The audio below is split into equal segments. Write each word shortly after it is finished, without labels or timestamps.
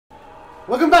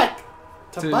Welcome back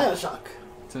to Bioshock.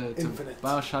 To Infinite.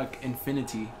 Bioshock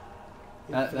Infinity.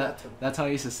 That's how I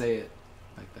used to say it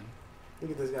back then.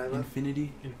 Look at this guy, man.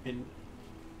 Infinity.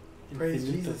 Praise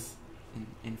Jesus.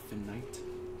 Infinite.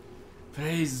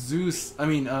 Praise Zeus. I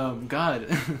mean, God.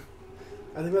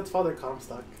 I think that's Father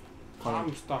Comstock.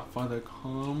 Father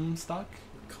Comstock?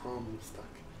 Comstock.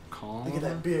 Calm. Look at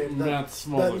that beard. That's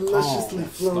that lusciously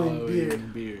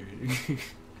flowing beard.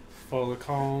 Father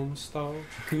Comstock.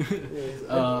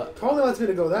 Yeah, probably wants me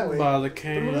to go that way. By the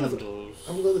candles.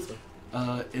 I'm gonna go this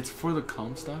way. It's for the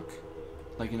Comstock.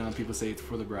 Like, you know how people say it's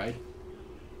for the bride?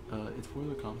 It's for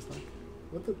the Comstock.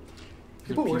 What the?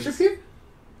 People worship here?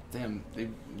 Damn,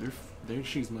 their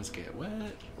shoes must get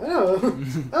wet. I know.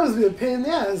 That must be a pain in the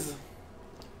ass.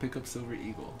 Pick up Silver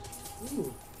Eagle.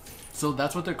 Ooh. So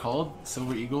that's what they're called?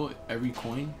 Silver Eagle, every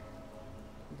coin?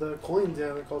 The coins,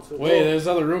 yeah, they're called silver. Wait, there's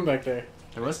another room back there.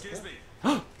 There was? Excuse me.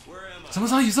 Where am I? Someone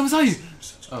saw you! Someone saw you!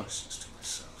 Oh.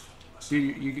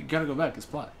 Dude, you gotta go back. It's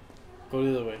plot. Go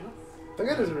the other way. That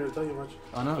guy doesn't really tell you much.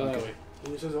 Oh, no? Go that Okay. way.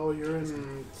 He says, oh, you're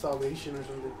in salvation or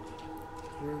something.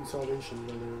 You're in salvation,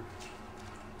 brother.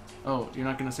 Oh, you're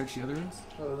not gonna search the other rooms?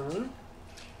 Oh, the other?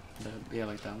 Yeah,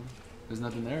 like that one. There's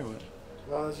nothing there or what?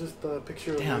 Well, it's just a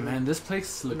picture of Damn, man, this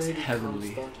place looks Lady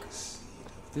heavenly.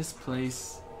 Comstock. This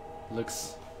place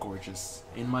looks gorgeous.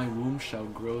 In my womb shall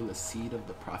grow the seed of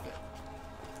the prophet.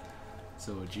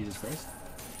 So, Jesus Christ?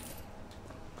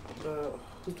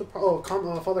 Who's the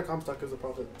Father Comstock is the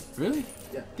prophet. Really?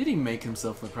 Yeah. Did he make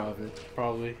himself the prophet?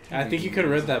 Probably. I think you could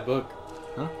have read that book.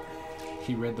 Huh?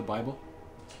 He read the Bible?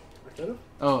 I could have?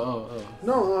 Oh.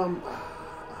 No,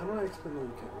 how do I explain? No,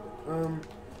 you can't read it.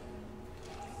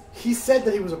 He said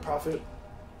that he was a prophet.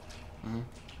 Uh-huh.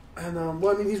 And,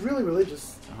 well, I mean, he's really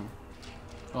religious. Uh-huh.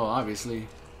 Oh, obviously.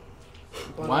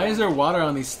 But, Why is there water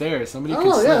on these stairs? Somebody I could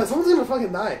don't know, slip. yeah, someone's gonna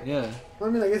fucking die. Yeah. Well,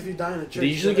 I mean, I guess if you die in a church... They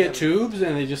usually get tubes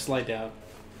and they just slide down.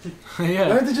 Yeah.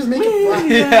 Why don't they just make it flat?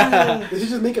 Yeah. They should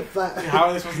just make it flat. How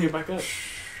are they supposed to get back up?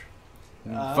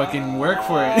 Fucking work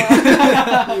for it.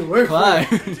 You work for Climb.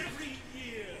 it. Every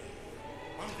year,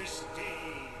 on this day,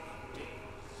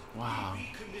 Wow. we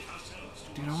commit ourselves to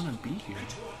Dude, I want to be here. our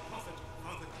prophet,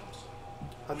 Father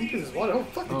Comstock. How deep is this water? Oh,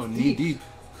 fuck, Oh, it's knee deep.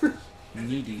 deep.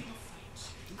 Knee deep.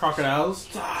 Crocodiles?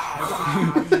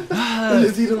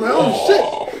 It's eating my own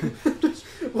shit.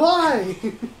 Why?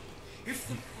 If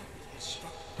the prophet is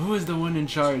struck Who is the one in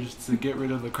charge to get rid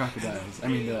of the crocodiles? I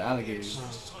mean, the alligators.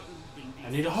 I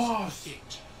need a horse.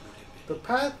 The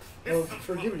path of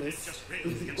forgiveness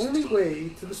is the only way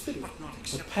to the city.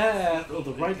 The path of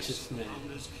the righteous man.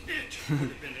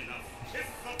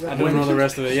 Yeah, I don't know the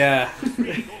rest of it, yeah.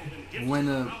 When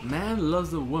a man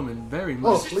loves a woman very Oh,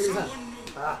 much. look at that.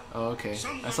 Ah, Oh, okay.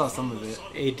 I saw some of it.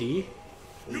 AD?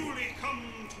 newly come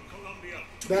to Columbia.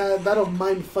 that'll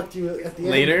mind fuck you at the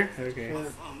end. Later? Okay. Yeah.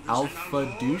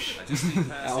 Alpha douche?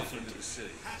 Alpha.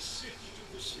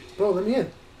 Bro, let me in.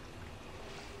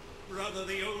 Brother,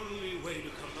 the only way to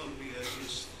Columbia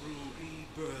is through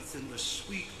rebirth in the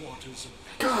sweet waters of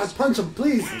God, punch him,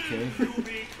 please. Okay. You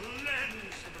be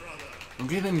cleansed, brother.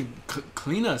 Okay, then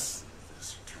clean us.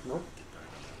 Nope.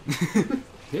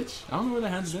 Bitch, I don't know where the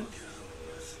hand's been.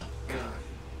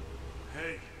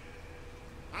 Hey,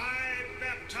 I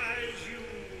baptize you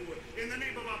in the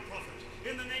name of our prophet,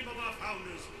 in the name of our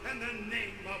founders, and the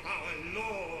name of our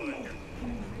Lord.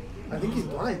 I think he's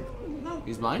blind.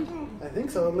 He's blind? I think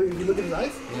so. Look, if you look at his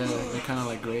eyes. Yeah, they're kind of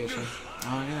like grayish. Huh?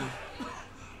 Oh, yeah.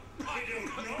 I don't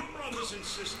know, brothers and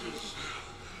sisters,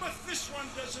 but this one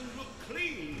doesn't look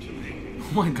clean to me.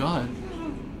 Oh my god.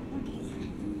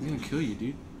 He's gonna kill you,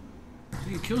 dude.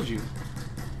 He killed you.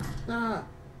 Nah.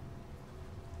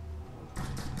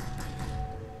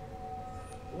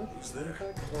 What? Who's there?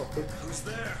 Oh, quick. Who's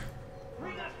there?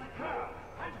 Bring us the girl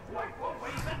and wipe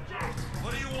away the debt.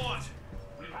 What do you want?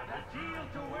 We have a deal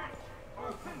to work.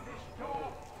 Open this door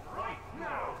right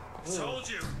now. Told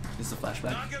you. It's a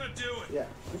flashback. Not gonna do it. Yeah,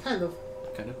 kind of.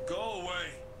 Kind of. Go away.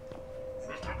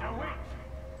 Mr. DeWitt.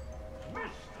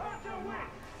 Mr. DeWitt.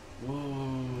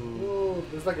 Whoa. Whoa,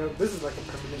 this is like a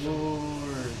premonition.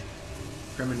 Lord.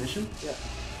 Premonition? Yeah.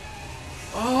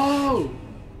 Oh!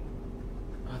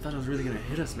 I thought it was really gonna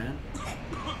hit us, man.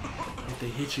 If they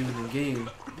hit you in the game,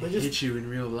 they just- hit you in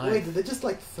real Wait, life. did they just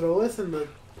like throw us in the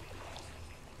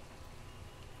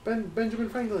Benjamin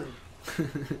Franklin?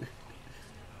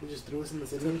 They just threw us in the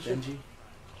city and shit? Benji?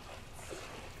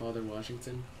 Father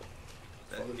Washington?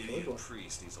 That Father idiot Floyd.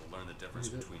 priest needs to learn the difference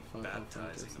Who's it? between Father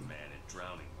baptizing Floyd. a man and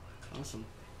drowning one. Awesome.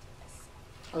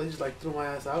 Oh, they just like threw my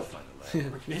ass out. Find a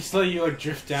lad. It's like you like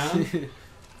drift down.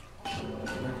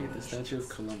 Locate the Statue of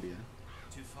Columbia.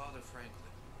 To Father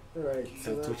Franklin, Alright,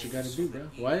 so That's what you gotta do, bro.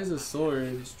 Why is the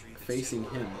sword facing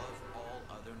him?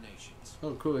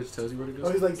 Oh, cool. It tells you where to go.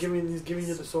 Oh, he's like he's giving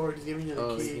you the sword, he's giving you the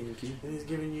Oh, key, he's giving you the key? and he's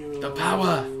giving you The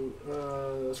power!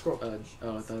 A scroll.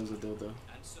 Oh, I thought it was a dildo.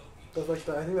 That's like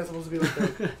I think that's supposed to be like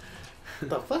the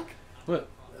the fuck? What?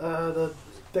 The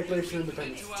Declaration of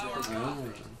Independence. Oh.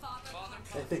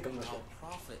 I think I'm not sure.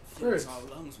 Prophet Birds. fills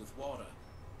our lungs with water,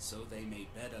 so they may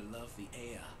better love the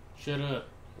air. Shut up.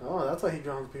 Oh, that's why he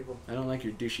drowns people. I don't like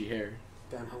your douchey hair.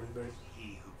 Damn hummingbird.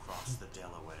 He who crossed the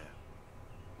Delaware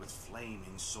with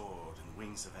flaming sword and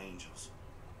wings of angels.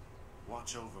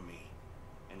 Watch over me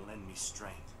and lend me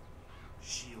strength.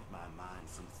 Shield my mind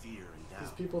from fear and These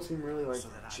doubt. people seem really like so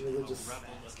that I religious. can rebel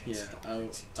Yeah,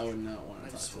 against I would not want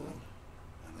to talk to them.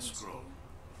 and the scroll.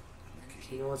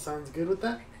 You know what sounds good with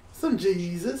that? Some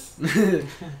Jesus.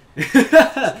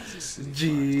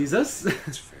 Jesus.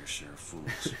 It's fair share of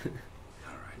fools.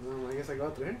 I guess I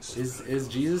got through here. Is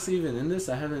Jesus even in this?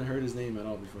 I haven't heard his name at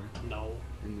all before No.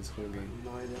 in this whole game.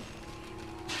 No idea.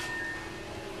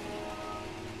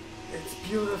 It's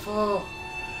beautiful.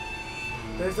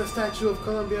 There's the Statue of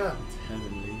Columbia. It's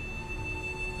heavenly.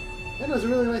 Yeah, no, it's a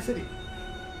really nice city.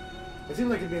 It seems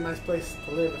like it'd be a nice place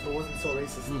to live if it wasn't so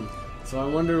racist. So I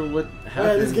wonder what Yeah,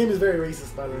 happened. this game is very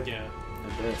racist, by the way. Yeah.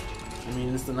 I bet. I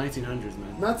mean, it's the 1900s,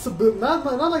 man. Not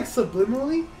not like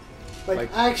subliminally, like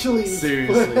actually.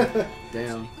 Seriously.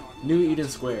 Damn. New Eden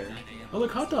Square. Oh,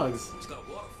 look, hot dogs.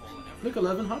 Look,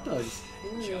 11 hot dogs.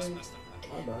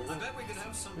 Hot dog. I bet we could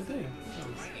have some Right there.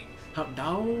 Hot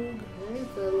dog. Hey,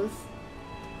 fellas.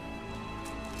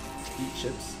 Eat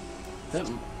chips.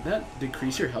 That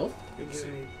decrease your health? It gives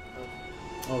me.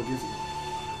 Oh, it gives you.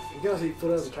 You can also eat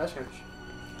food out of the trash can.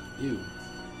 Ew.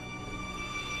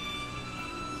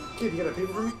 Kid, you got a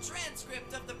paper for me?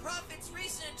 Transcript of the Prophet's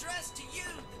recent address to you,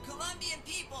 the Colombian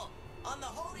people, on the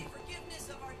holy forgiveness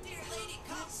of our dear Lady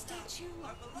Comstock,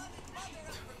 our beloved Mother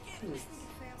of Forgiveness.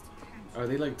 Are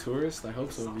they like tourists? I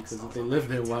hope so, because if they live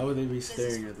there, why would they be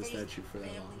staring at the statue for that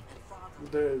long?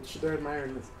 They're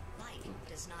admiring it.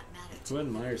 Who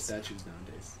admires statues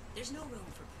nowadays? There's no room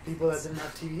for People that didn't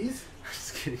have TVs? I'm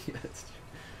just kidding. Yeah, that's true.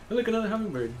 Oh, look, another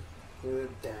hummingbird. They're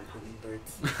damn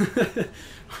hummingbirds.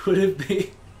 Would it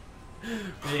be? Yeah,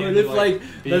 What if like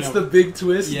being that's a- the big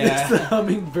twist? Yeah. That's the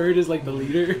hummingbird is like the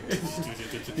leader.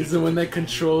 He's the one that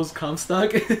controls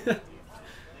Comstock. Ooh.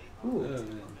 Oh,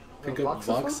 man. Pick A up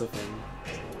voxophone? voxophone.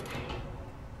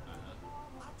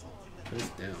 Put this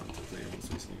down. Because they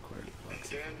almost recently acquired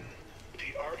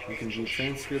voxophone. You can do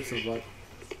transcripts of vox.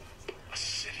 A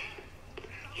city,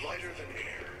 lighter than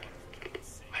air.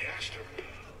 I asked her,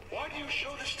 why do you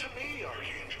show this to me,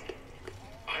 Archangel?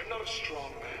 I'm not a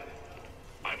strong man.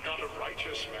 I'm not a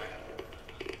righteous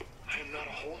man. I am not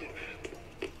a holy man.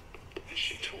 And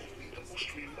she told me the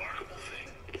most remarkable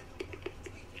thing.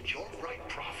 You're right,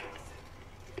 prophet.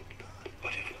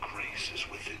 But if grace is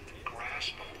within the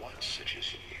grasp of one such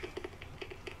as you,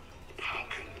 how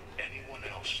can anyone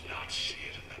else not see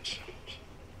it in themselves?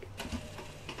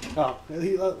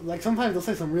 Oh, like sometimes they'll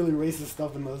say some really racist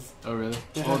stuff in those. Oh really?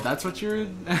 Yeah. Oh, that's what you're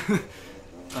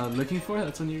looking for.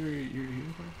 That's what you're here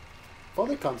for.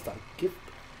 Father Comstock, gift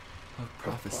Of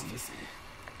prophecy.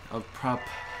 Of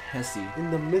prophecy.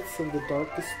 in the midst of the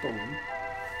darkest storm.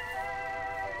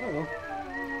 Oh,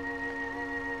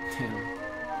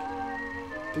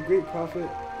 Damn. the great prophet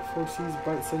foresees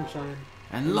bright sunshine.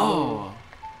 And lo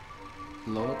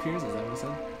appears. Is that what he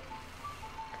said?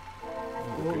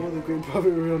 What will the great prophet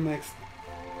reveal next?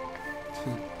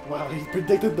 Wow, he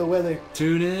predicted the weather.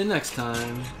 Tune in next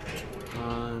time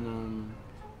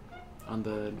on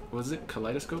the what is it?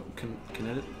 Kaleidoscope?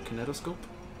 Kinetoscope?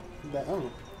 That, I don't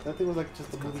know. That thing was like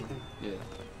just a movie thing. Yeah.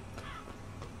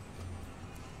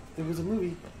 It was a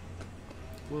movie.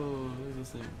 Whoa, look at those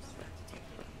things.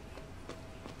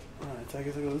 Alright, so I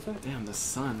guess I go this way. Damn, the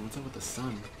sun. What's up with the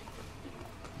sun?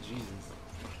 Jesus.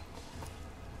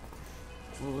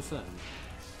 Whoa, what's that?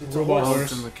 It's Robot a Oh,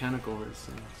 horse. it's a mechanical horse.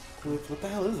 Yeah. What the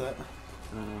hell is that?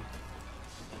 I don't know.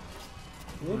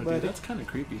 Hey, Oh, dude, buddy. that's kind of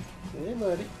creepy. Hey,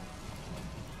 buddy.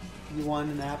 You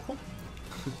want an apple?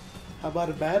 How about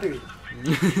a battery?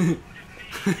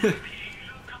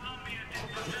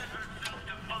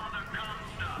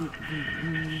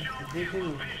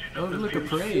 Oh, look, a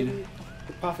parade.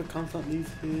 The prophet Comstock leads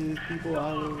his people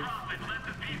out of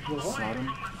the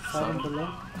Sodom. Sodom below.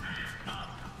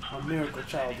 A miracle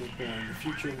child is born. The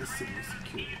future of the city is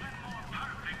secure.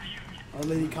 Our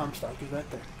Lady Comstock is right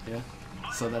there. Yeah.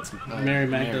 So that's Mary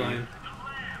Magdalene.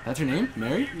 That's her name?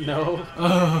 Mary? No.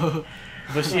 Oh.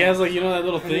 But she has like, you know, that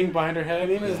little thing name- behind her Her head?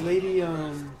 name is Lady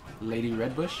Lady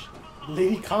Redbush?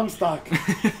 Lady Comstock.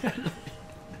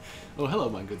 Oh, hello,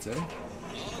 my good sir.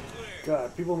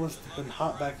 God, people must have been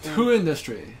hot back then. To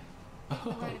industry.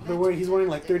 He's wearing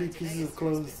like 30 pieces of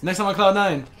clothes. Next time on Cloud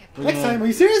 9. We're Next gonna- time, are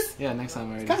you serious? Yeah, next time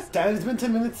already. God damn, it's been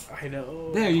 10 minutes. I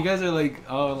know. There, you guys are like,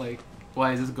 oh, like,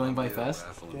 why is this going by fast?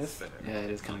 Yes. Yeah,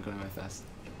 it is kind of going by fast.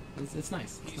 It's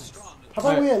nice. It's nice. How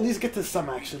about we at least get to some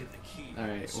action? All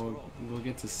right, we'll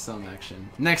get to some action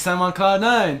next time on Cloud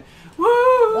 9.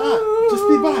 Woo! Just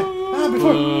speed by.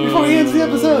 Before he ends the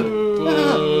episode.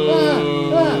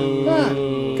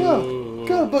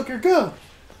 Go, Booker, go.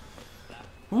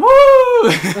 Woo!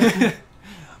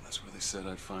 That's where they said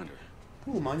I'd find her.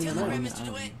 Ooh, Monument Telegram, Island. Mr.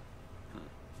 DeWitt.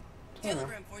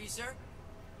 Telegram for you, sir.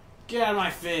 Get out of my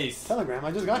face. Telegram,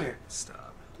 I just got here.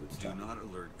 Stop. Do not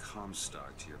alert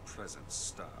Comstock to your presence.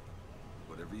 Stop.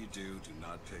 Whatever you do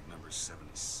not pick number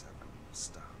 77.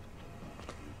 Stop.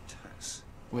 Tess.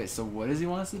 Wait, so what does he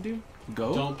want us to do?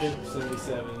 Go? Don't pick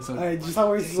 77. So, Alright, just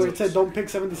where it said don't pick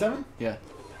 77? yeah.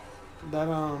 That,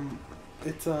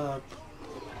 it's,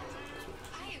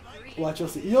 watch, you'll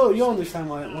see. You'll understand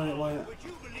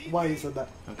why he said that.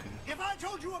 Okay. If I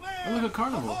told you a man, Oh, look, a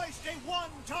carnival. hoist a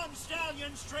one-ton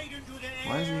stallion straight into the air,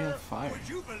 Why does he have fire? would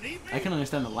you believe me? I can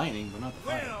understand the lightning, but not the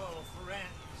fire. Well,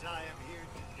 friends, I am here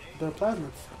today. The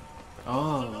plasmids.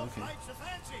 Oh, No okay. flights of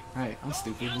fancy. Right, I'm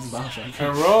stupid. This is Bioshock.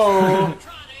 Hello.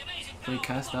 We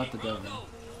cast out the devil.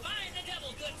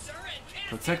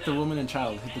 Protect the woman and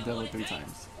child. Hit the devil 3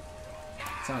 times.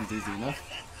 Sounds easy enough.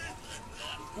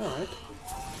 Alright.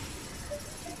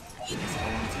 So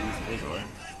I want to use Azor.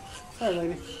 Sorry,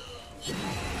 lady.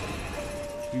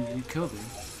 You killed her.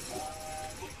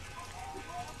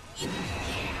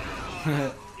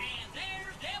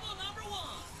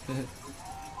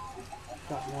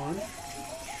 Got one.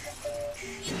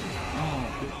 Oh,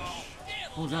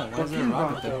 bitch. What was that? Why is there a Bucking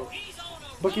rocket there? Bronco.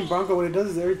 Bucking Bronco, what it does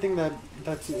is everything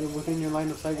that's within your line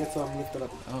of sight gets lifted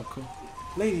up. Oh, cool.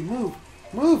 Lady, move!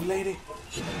 Move, lady!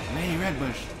 Lady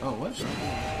Redbush. Oh, what?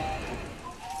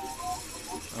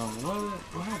 Oh,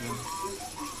 what happened?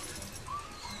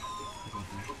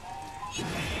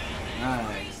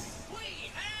 Nice.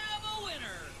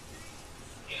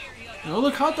 Oh,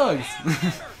 look, hot dogs!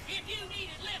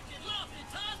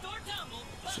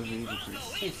 So the evil priest.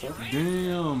 Thanks, sir.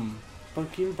 Damn.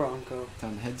 Bucking Bronco.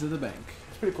 Time to head to the bank.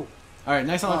 It's pretty cool. Alright,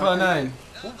 next on Cloud 9.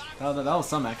 That was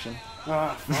some action.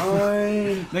 Ah,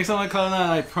 fine. Next on Cloud 9,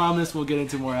 I promise we'll get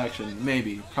into more action.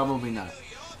 Maybe. Probably not.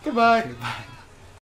 Goodbye. Goodbye.